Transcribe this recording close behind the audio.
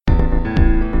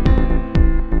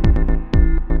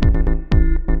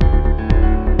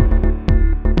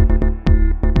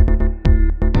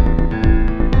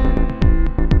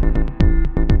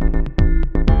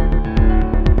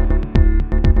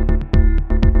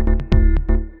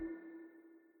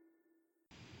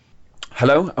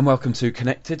Hello and welcome to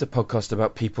Connected, a podcast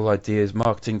about people, ideas,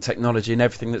 marketing, technology, and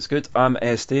everything that's good. I'm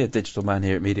ASD, a digital man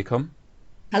here at MediaCom.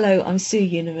 Hello, I'm Sue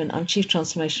Uniman. I'm Chief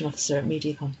Transformation Officer at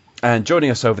MediaCom. And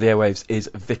joining us over the airwaves is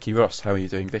Vicky Ross. How are you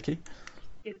doing, Vicky?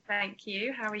 Good, thank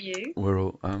you. How are you? We're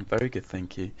all very good,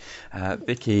 thank you.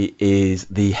 Vicky is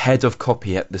the head of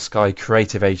copy at the Sky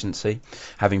Creative Agency,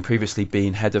 having previously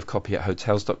been head of copy at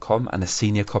Hotels.com and a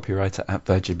senior copywriter at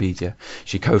Virgin Media.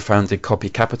 She co-founded Copy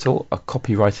Capital, a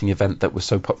copywriting event that was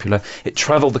so popular it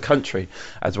travelled the country,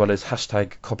 as well as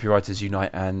hashtag Copywriters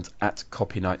Unite and at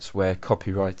Copy Nights, where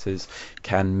copywriters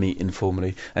can meet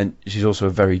informally. And she's also a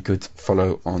very good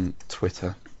follow on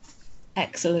Twitter.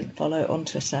 Excellent follow on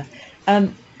Twitter.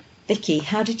 Vicky,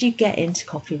 how did you get into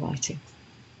copywriting?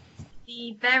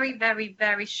 The very, very,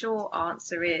 very short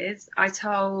answer is I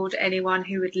told anyone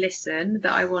who would listen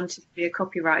that I wanted to be a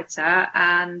copywriter,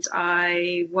 and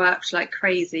I worked like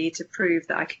crazy to prove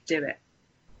that I could do it.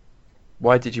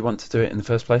 Why did you want to do it in the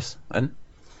first place, then?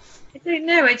 I don't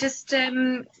know. I just,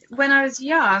 when I was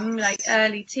young, like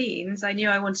early teens, I knew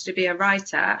I wanted to be a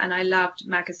writer and I loved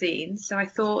magazines. So I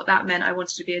thought that meant I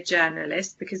wanted to be a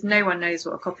journalist, because no one knows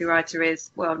what a copywriter is,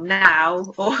 well,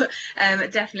 now, or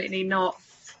definitely not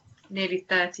nearly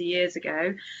 30 years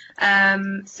ago.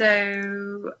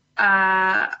 Sorry,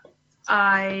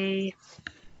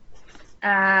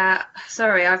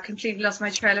 I've completely lost my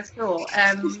trail of thought.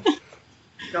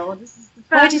 God, this is the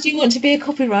first... Why did you want to be a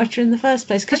copywriter in the first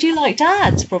place? Because you liked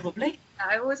ads, probably.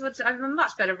 I'm a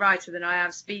much better writer than I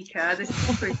am speaker. This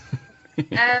is proof.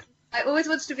 I always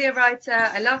wanted to be a writer.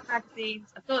 I love magazines.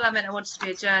 I thought that meant I wanted to be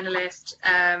a journalist.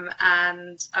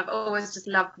 And I've always just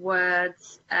loved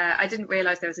words. I didn't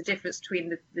realise there was a difference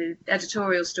between the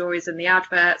editorial stories and the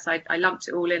adverts. I lumped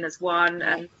it all in as one,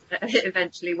 and it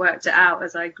eventually worked it out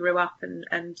as I grew up and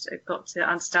got to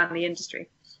understand the industry.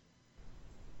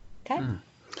 Okay.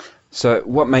 So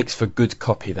what makes for good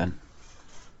copy then?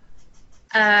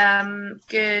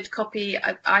 Good copy,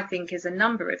 I think, is a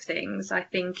number of things. I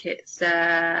think it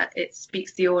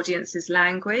speaks the audience's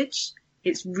language.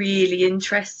 It's really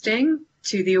interesting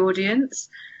to the audience.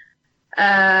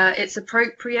 It's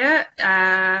appropriate.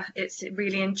 It's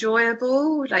really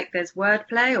enjoyable. Like there's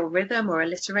wordplay or rhythm or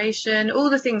alliteration, all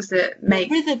the things that make...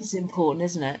 Rhythm's important,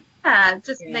 isn't it? Yeah, it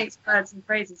just makes words and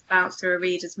phrases bounce through a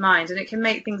reader's mind, and it can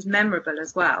make things memorable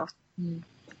as well.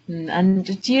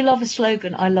 And do you love a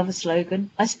slogan? I love a slogan.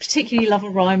 I particularly love a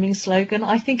rhyming slogan.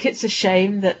 I think it's a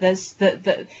shame that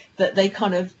that they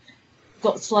kind of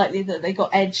they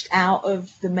got edged out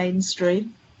of the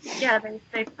mainstream. Yeah,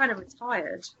 they've kind of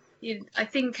retired. I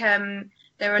think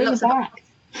there are lots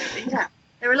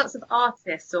of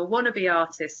artists or wannabe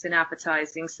artists in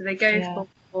advertising, so they go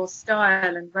for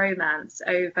style and romance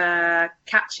over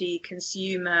catchy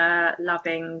consumer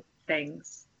loving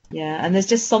things. Yeah, and there's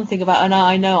just something about, and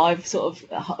I know I've sort of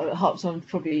harped on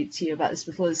probably to you about this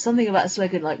before, there's something about a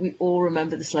slogan, like we all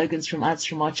remember the slogans from ads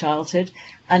from our childhood,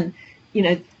 and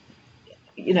you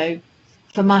know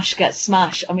for mash gets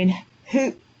smash. I mean,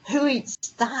 who eats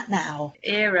that now?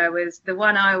 Era was the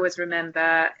one I always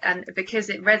remember, and because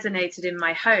it resonated in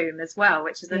my home as well,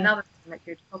 which is another thing that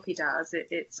good copy does.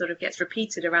 It sort of gets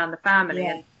repeated around the family,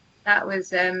 and that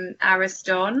was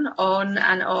Ariston, on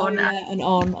and on, and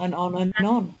on and on and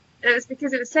on. It was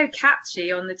because it was so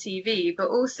catchy on the TV, but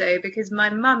also because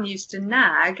my mum used to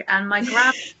nag, and my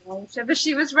grandma, whenever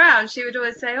she was round, she would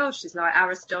always say, "Oh, she's like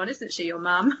Ariston, isn't she, your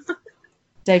mum?"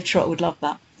 Dave Trott would love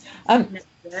that.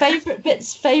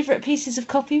 Favourite pieces of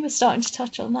copy. We're starting to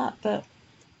touch on that, but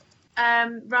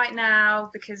right now,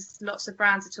 because lots of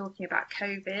brands are talking about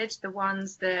COVID, the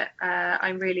ones that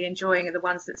I'm really enjoying are the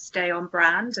ones that stay on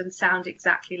brand and sound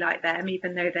exactly like them,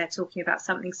 even though they're talking about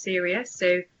something serious.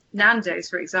 So Nando's,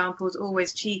 for example, is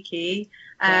always cheeky,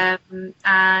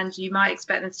 and you might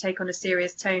expect them to take on a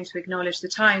serious tone to acknowledge the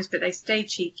times, but they stay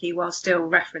cheeky while still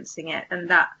referencing it, and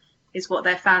that is what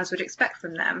their fans would expect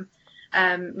from them.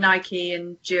 Nike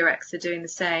and Durex are doing the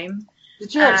same. The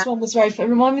Durex one was very fun.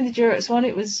 Remind me of the Durex one.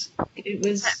 It was.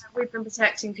 We've been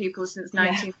protecting people since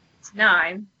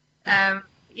 1999.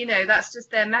 That's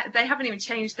just they haven't even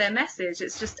changed their message.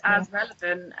 It's just as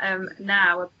relevant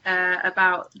now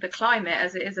about the climate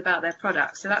as it is about their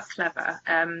product. So that's clever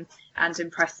and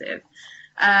impressive.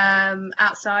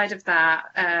 Outside of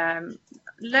that,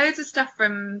 loads of stuff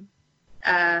from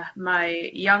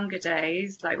my younger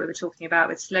days, like we were talking about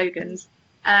with slogans.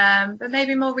 But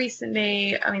maybe more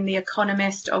recently, I mean, The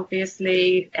Economist,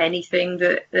 obviously, anything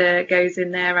that goes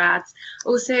in their ads.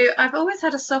 Also, I've always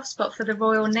had a soft spot for the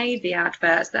Royal Navy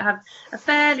adverts that have a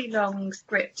fairly long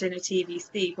script in a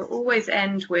TVC, but always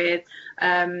end with,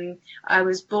 I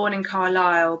was born in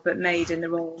Carlisle, but made in the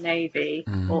Royal Navy,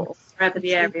 or wherever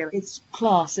the area is. It's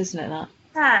class, isn't it, that?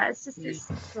 Yeah, it's just it's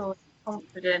sort of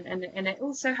confident, and it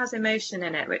also has emotion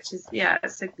in it, which is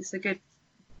it's a good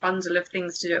bundle of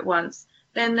things to do at once.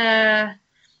 Then I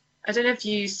don't know if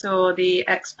you saw the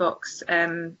Xbox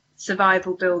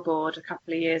survival billboard a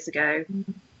couple of years ago.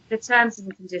 The terms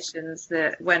and conditions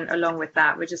that went along with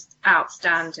that were just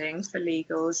outstanding for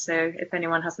legals. So if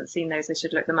anyone hasn't seen those, they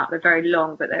should look them up. They're very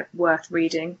long, but they're worth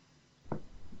reading.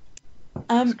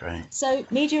 That's great. So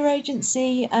media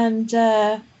agency and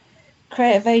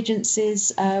creative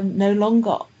agencies no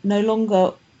longer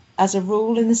as a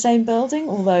rule in the same building,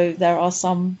 although there are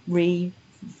some revivals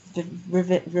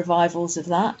of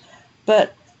that.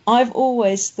 But I've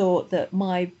always thought that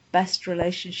my best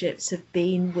relationships have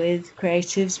been with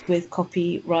creatives, with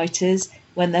copywriters,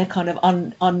 when they're kind of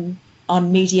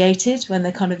unmediated, when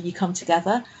they're kind of you come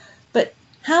together. But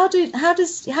how do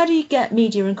you get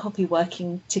media and copy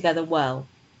working together well?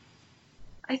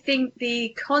 I think the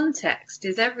context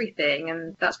is everything,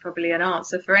 and that's probably an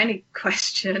answer for any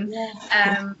question.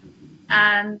 Yeah.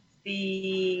 And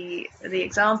the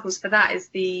examples for that is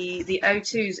the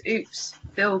O2's Oops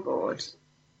billboard.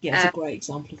 Yeah, it's a great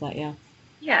example of that. Yeah.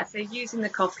 Yeah, so using the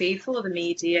copy for the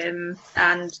medium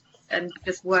and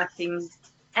just working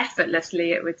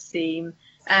effortlessly, it would seem.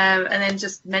 And then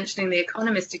just mentioning The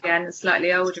Economist again, a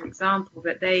slightly older example,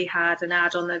 but they had an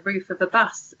ad on the roof of a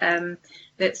bus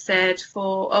that said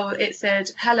it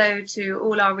said hello to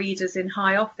all our readers in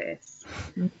high office.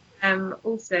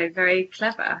 Also very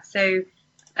clever. So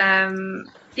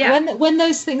yeah. When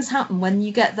those things happen, when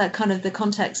you get that kind of the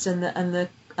context and the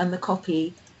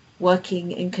copy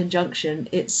working in conjunction,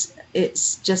 it's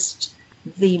just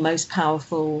the most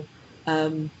powerful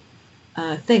thing,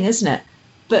 isn't it?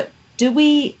 But do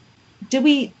we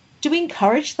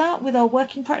encourage that with our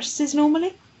working practices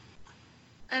normally?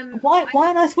 Why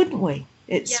on earth wouldn't we?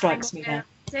 It strikes me now.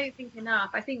 I don't think enough.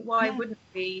 I think why wouldn't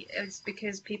we is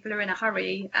because people are in a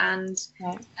hurry, and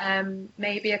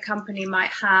maybe a company might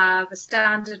have a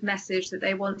standard message that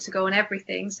they want to go on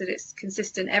everything so that it's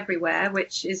consistent everywhere,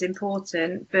 which is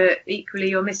important, but equally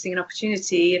you're missing an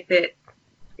opportunity if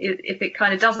it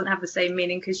kind of doesn't have the same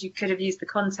meaning because you could have used the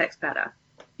context better.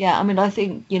 Yeah, I mean, I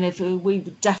think, we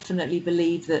would definitely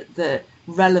believe that the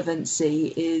relevancy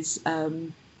is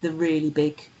the really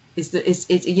big,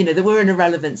 that we're in a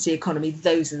relevancy economy.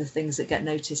 Those are the things that get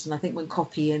noticed. And I think when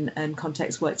copy and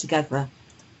context work together,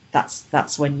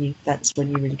 that's when you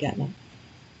really get them.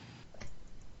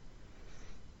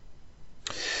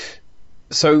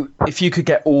 So if you could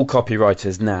get all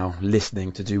copywriters now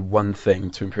listening to do one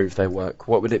thing to improve their work,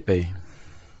 what would it be?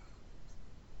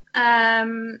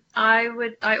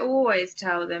 I always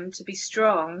tell them to be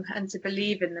strong and to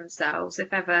believe in themselves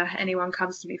if ever anyone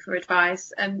comes to me for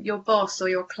advice, and your boss or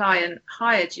your client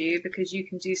hired you because you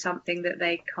can do something that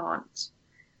they can't.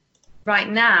 Right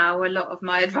now, a lot of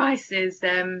my advice is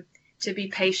to be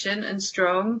patient and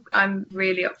strong. I'm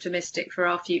really optimistic for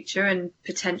our future and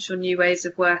potential new ways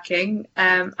of working.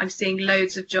 I'm seeing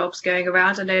loads of jobs going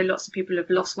around. I know lots of people have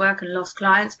lost work and lost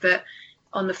clients, but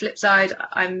on the flip side,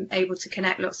 I'm able to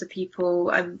connect lots of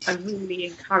people. I'm really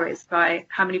encouraged by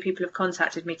how many people have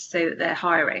contacted me to say that they're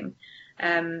hiring.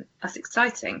 That's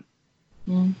exciting.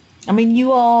 I mean,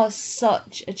 you are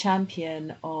such a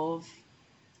champion of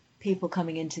people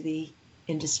coming into the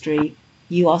industry.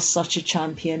 You are such a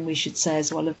champion, we should say,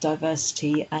 as well, of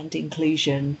diversity and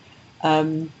inclusion. I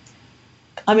mean,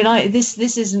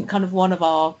 this isn't kind of one of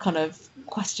our kind of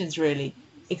questions really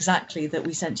exactly that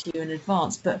we sent to you in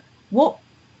advance, but what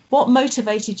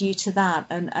motivated you to that,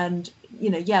 and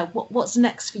what's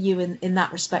next for you in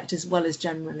that respect as well as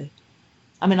generally?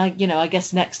 I mean, I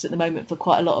guess next at the moment for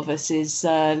quite a lot of us is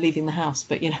leaving the house,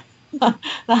 but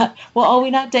that, what are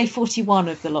we now? Day 41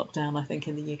 of the lockdown, I think,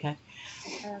 in the UK.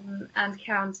 And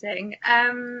counting.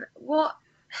 What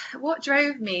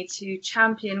drove me to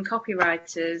champion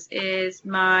copywriters is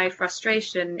my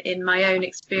frustration in my own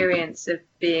experience of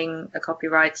being a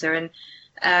copywriter, and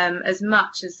as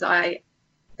much as I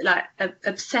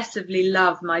obsessively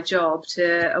love my job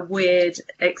to a weird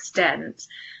extent,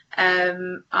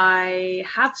 I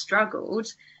have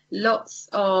struggled. Lots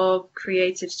of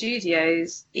creative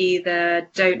studios either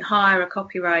don't hire a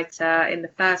copywriter in the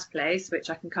first place, which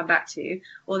I can come back to,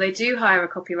 or they do hire a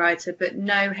copywriter but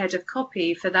no head of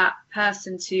copy for that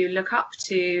person to look up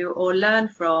to or learn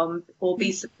from or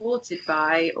be supported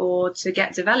by or to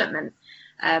get development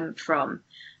from.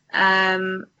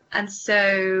 And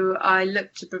so I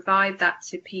look to provide that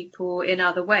to people in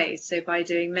other ways. So by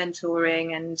doing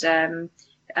mentoring and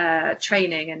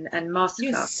training and masterclass.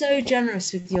 You're so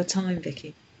generous with your time,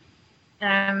 Vicky.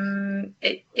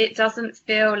 It doesn't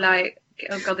feel like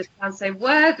oh God, this sounds so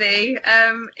worthy.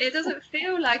 It doesn't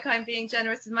feel like I'm being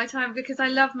generous with my time because I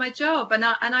love my job and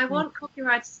I want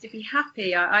copywriters to be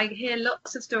happy. I hear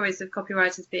lots of stories of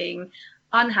copywriters being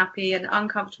unhappy and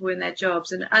uncomfortable in their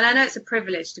jobs, and I know it's a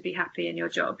privilege to be happy in your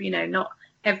job. You know, not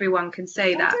everyone can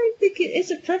say that. I don't think it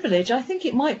is a privilege. I think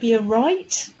it might be a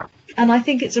right, and I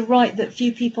think it's a right that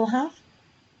few people have.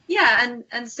 Yeah,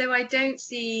 and so I don't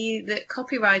see that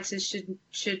copywriters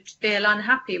should feel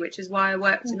unhappy, which is why I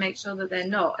work to make sure that they're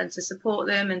not, and to support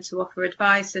them and to offer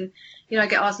advice. And you know, I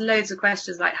get asked loads of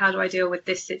questions like, how do I deal with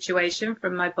this situation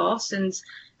from my boss? And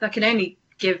I can only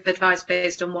give advice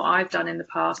based on what I've done in the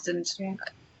past. And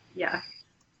yeah.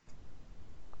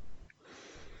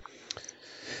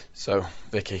 So,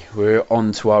 Vicky, we're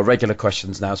on to our regular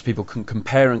questions now, so people can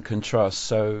compare and contrast.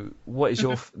 So, what is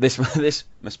your this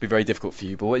must be very difficult for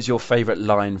you, but what is your favourite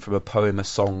line from a poem, a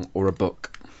song, or a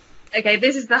book? Okay,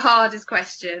 this is the hardest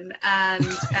question, and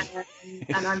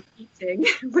I'm cheating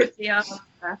with the answer.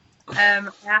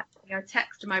 I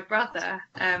texted my brother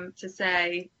to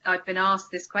say I'd been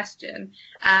asked this question,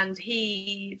 and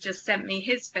he just sent me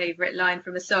his favourite line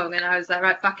from a song, and I was like,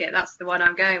 right, fuck it, that's the one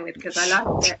I'm going with because I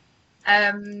like it.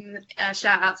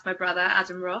 Shout out to my brother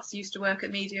Adam Ross, used to work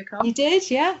at MediaCom. You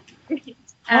did, yeah.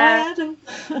 Hi, Adam.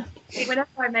 Whenever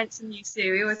I mention you,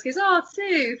 Sue, he always goes, "Oh,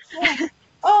 Sue." Yeah.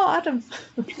 Oh, Adam.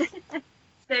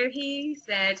 So he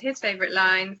said his favourite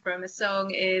line from a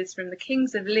song is from the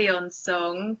Kings of Leon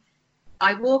song,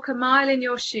 "I walk a mile in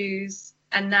your shoes,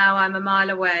 and now I'm a mile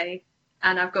away,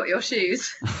 and I've got your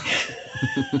shoes."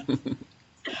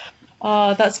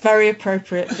 Oh, that's very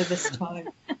appropriate for this time,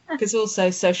 because also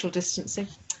social distancing.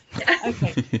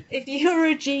 Okay, if you were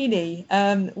a genie,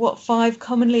 what 5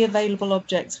 commonly available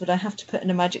objects would I have to put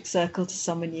in a magic circle to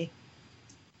summon you?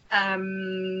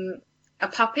 A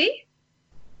puppy.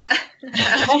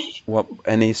 What?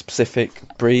 Any specific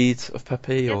breed of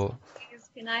puppy, Yes, or? please,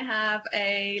 can I have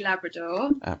a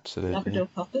Labrador? Absolutely. Labrador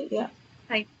puppy, yeah.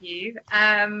 Thank you.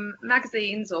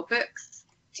 Magazines or books,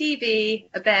 TV,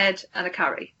 a bed, and a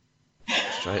curry.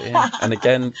 Straight in. And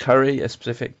again, curry, a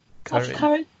specific curry.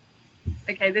 Curry.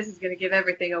 Okay, this is going to give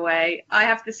everything away. I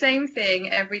have the same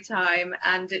thing every time,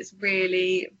 and it's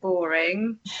really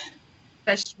boring.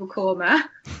 Vegetable korma.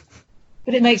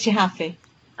 But it makes you happy.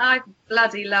 I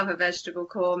bloody love a vegetable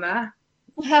korma.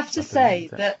 I have to say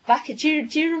that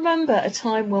do you remember a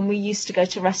time when we used to go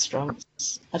to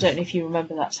restaurants? I don't know if you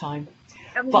remember that time.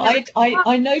 But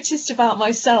I noticed about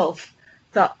myself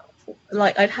that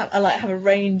like I have a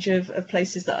range of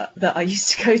places that I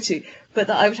used to go to, but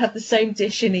that I would have the same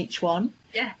dish in each one.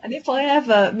 Yeah. And if I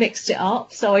ever mixed it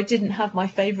up, so I didn't have my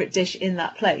favourite dish in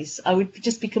that place, I would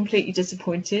just be completely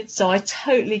disappointed. So I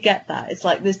totally get that. It's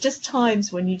like there's just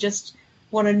times when you just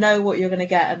want to know what you're going to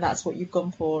get, and that's what you've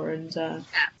gone for. And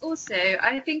also,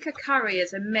 I think a curry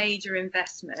is a major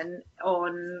investment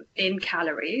in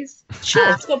calories.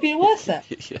 Sure, it's got to be worth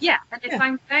it. Yeah, and if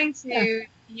I'm going to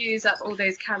use up all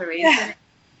those calories, then it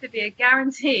should be a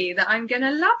guarantee that I'm going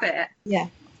to love it. Yeah,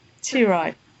 too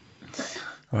right.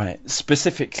 Right.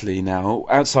 Specifically now,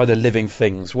 outside of living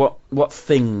things, what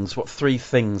 3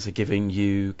 things are giving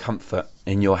you comfort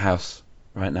in your house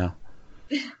right now?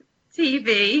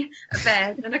 TV, a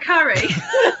bed, and a curry.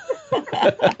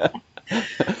 What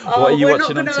are you we're watching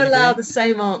not going on to TV? allow the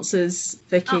same answers,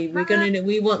 Vicky.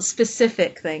 We want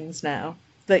specific things now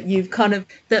that you've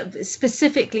that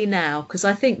specifically now, because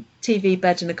I think TV,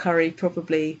 bed, and a curry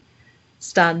probably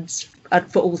stands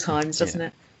for all times, doesn't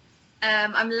it?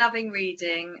 I'm loving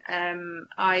reading.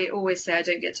 I always say I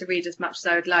don't get to read as much as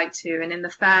I would like to. And in the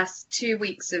first 2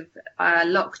 weeks of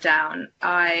lockdown,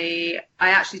 I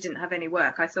actually didn't have any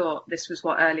work. I thought this was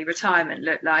what early retirement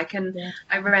looked like. And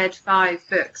I read 5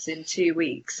 books in 2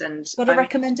 weeks. And got a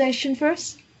recommendation for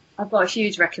us? I've got a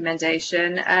huge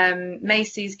recommendation.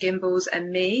 Macy's, Gimbals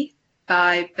and Me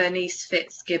by Bernice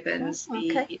Fitzgibbons,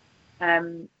 the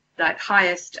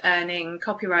highest earning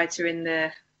copywriter in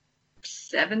the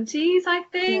 70s, I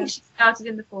think. She started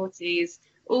in the 40s.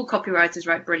 All copywriters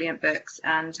write brilliant books,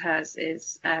 and hers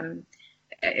is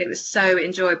it was so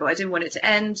enjoyable. I didn't want it to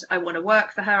end. I want to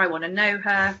work for her. I want to know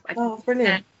her.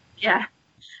 Brilliant. Yeah.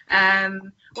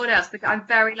 What else? I'm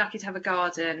very lucky to have a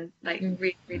garden, like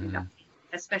really lucky,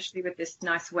 especially with this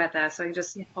nice weather, so I can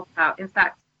just pop out. In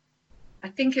fact, I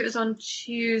think it was on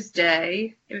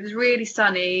Tuesday. It was really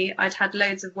sunny. I'd had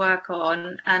loads of work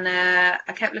on, and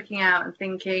I kept looking out and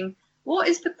thinking, what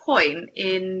is the point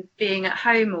in being at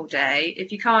home all day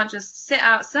if you can't just sit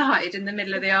outside in the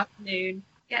middle of the afternoon,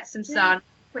 get some sun, a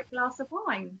quick glass of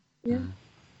wine? Yeah.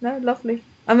 No, lovely.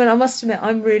 I mean, I must admit,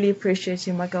 I'm really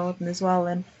appreciating my garden as well.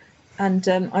 And and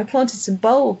I planted some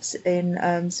bulbs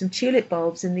in some tulip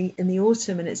bulbs in the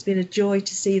autumn, and it's been a joy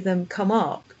to see them come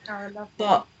up. Oh, I love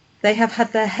But they have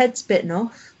had their heads bitten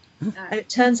off, that. and it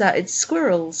turns out it's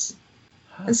squirrels.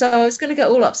 And so I was going to get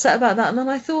all upset about that, and then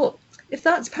I thought, if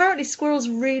that's apparently squirrels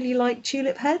really like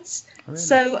tulip heads, Really?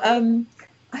 so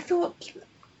I thought,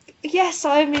 yes,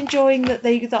 I'm enjoying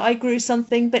that I grew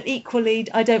something, but equally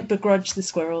I don't begrudge the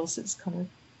squirrels. It's kind of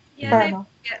Yeah, fair they enough.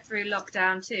 get through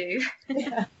lockdown too.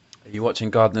 Yeah. Are you watching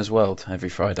Gardener's World every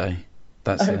Friday?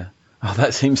 That's Oh.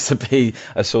 that seems to be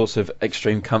a source of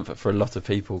extreme comfort for a lot of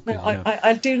people. 'Cause, No,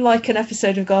 I do like an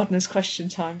episode of Gardener's Question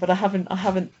Time, but I haven't.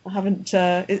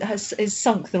 It's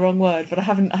sunk the wrong word, but I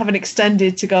haven't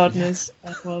extended to Gardener's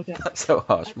World yet. that's so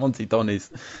harsh. Monty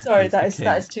Donny's. Sorry, is that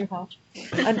the is too harsh.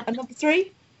 And number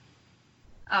 3.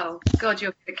 Oh God,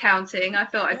 you're good at counting. I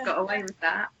thought I'd got away with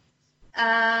that.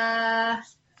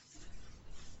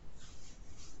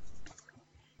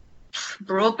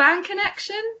 Broadband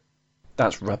connection.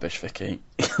 That's rubbish, Vicky.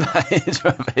 That is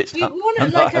rubbish. You want I'm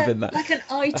it not like having that. an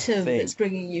item thing. that's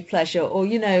bringing you pleasure, or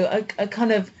a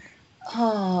kind of,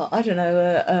 I don't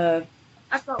know,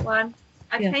 I've got one.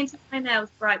 I Yeah. painted my nails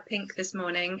bright pink this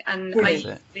morning, and I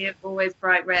Brilliant. usually have always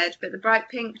bright red, but the bright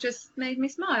pink just made me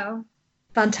smile.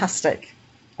 fantastic,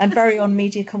 and very on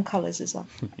Mediacom colours as well.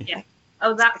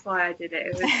 Oh, that's why I did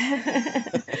it.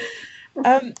 It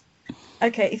was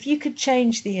Okay, if you could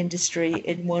change the industry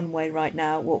in one way right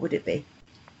now, what would it be?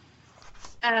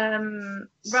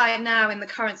 right now in the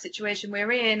current situation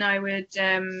we're in. I would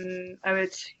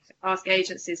ask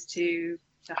agencies to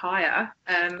hire.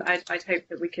 I'd hope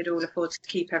that we could all afford to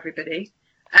keep everybody.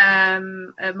 A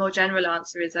more general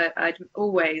answer is I'm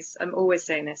always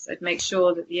saying this. I'd make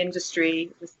sure that the industry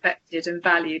respected and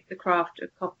valued the craft of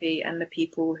copy and the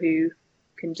people who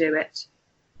can do it.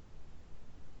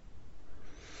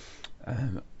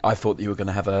 I thought you were going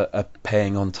to have a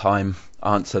paying on time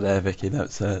answer there, Vicky.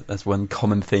 That's one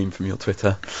common theme from your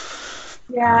Twitter.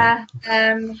 Yeah,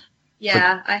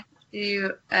 I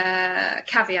do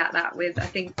caveat that with, I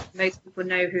think most people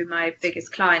know who my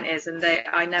biggest client is, and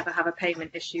I never have a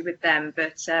payment issue with them,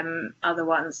 but other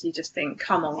ones you just think,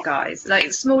 come on guys.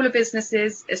 Like smaller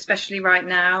businesses, especially right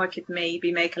now, I could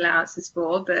maybe make allowances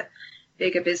for, but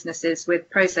bigger businesses with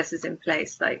processes in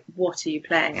place, like what are you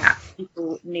playing at?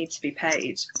 People need to be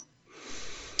paid.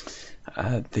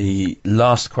 The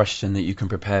last question that you can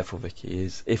prepare for, Vicky,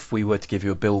 is if we were to give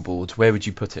you a billboard, where would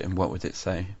you put it and what would it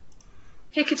say?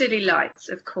 Piccadilly Lights,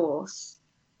 of course.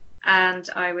 And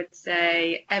I would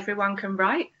say everyone can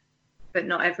write, but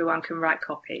not everyone can write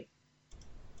copy.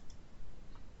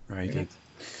 Very good.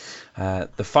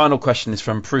 The final question is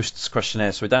from Proust's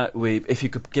questionnaire. So if you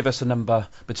could give us a number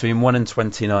between 1 and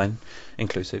 29,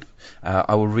 inclusive,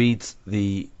 I will read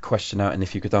the question out, and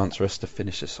if you could answer us to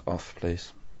finish us off,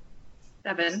 please.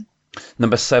 7.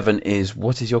 Number 7 is,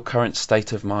 what is your current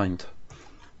state of mind?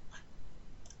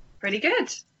 Pretty good.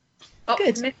 Good.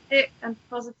 Optimistic and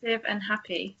positive and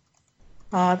happy.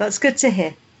 That's good to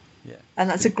hear. Yeah. And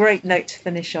that's a great note to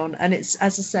finish on. And it's,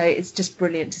 as I say, it's just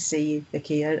brilliant to see you,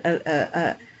 Vicky.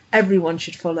 Everyone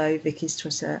should follow Vicky's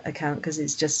Twitter account because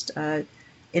it's just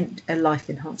life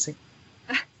enhancing.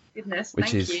 Goodness, Which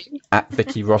thank is you. at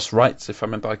Vicky Ross Writes, if I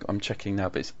remember. I'm checking now,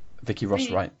 but it's Vicky Ross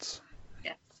Really? Writes.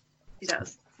 Yes, he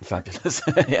does. Fabulous.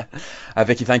 Yeah.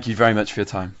 Vicky, thank you very much for your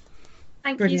time.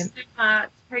 Thank Brilliant. you so much.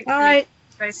 Hopefully All right.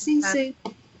 both See you have- soon.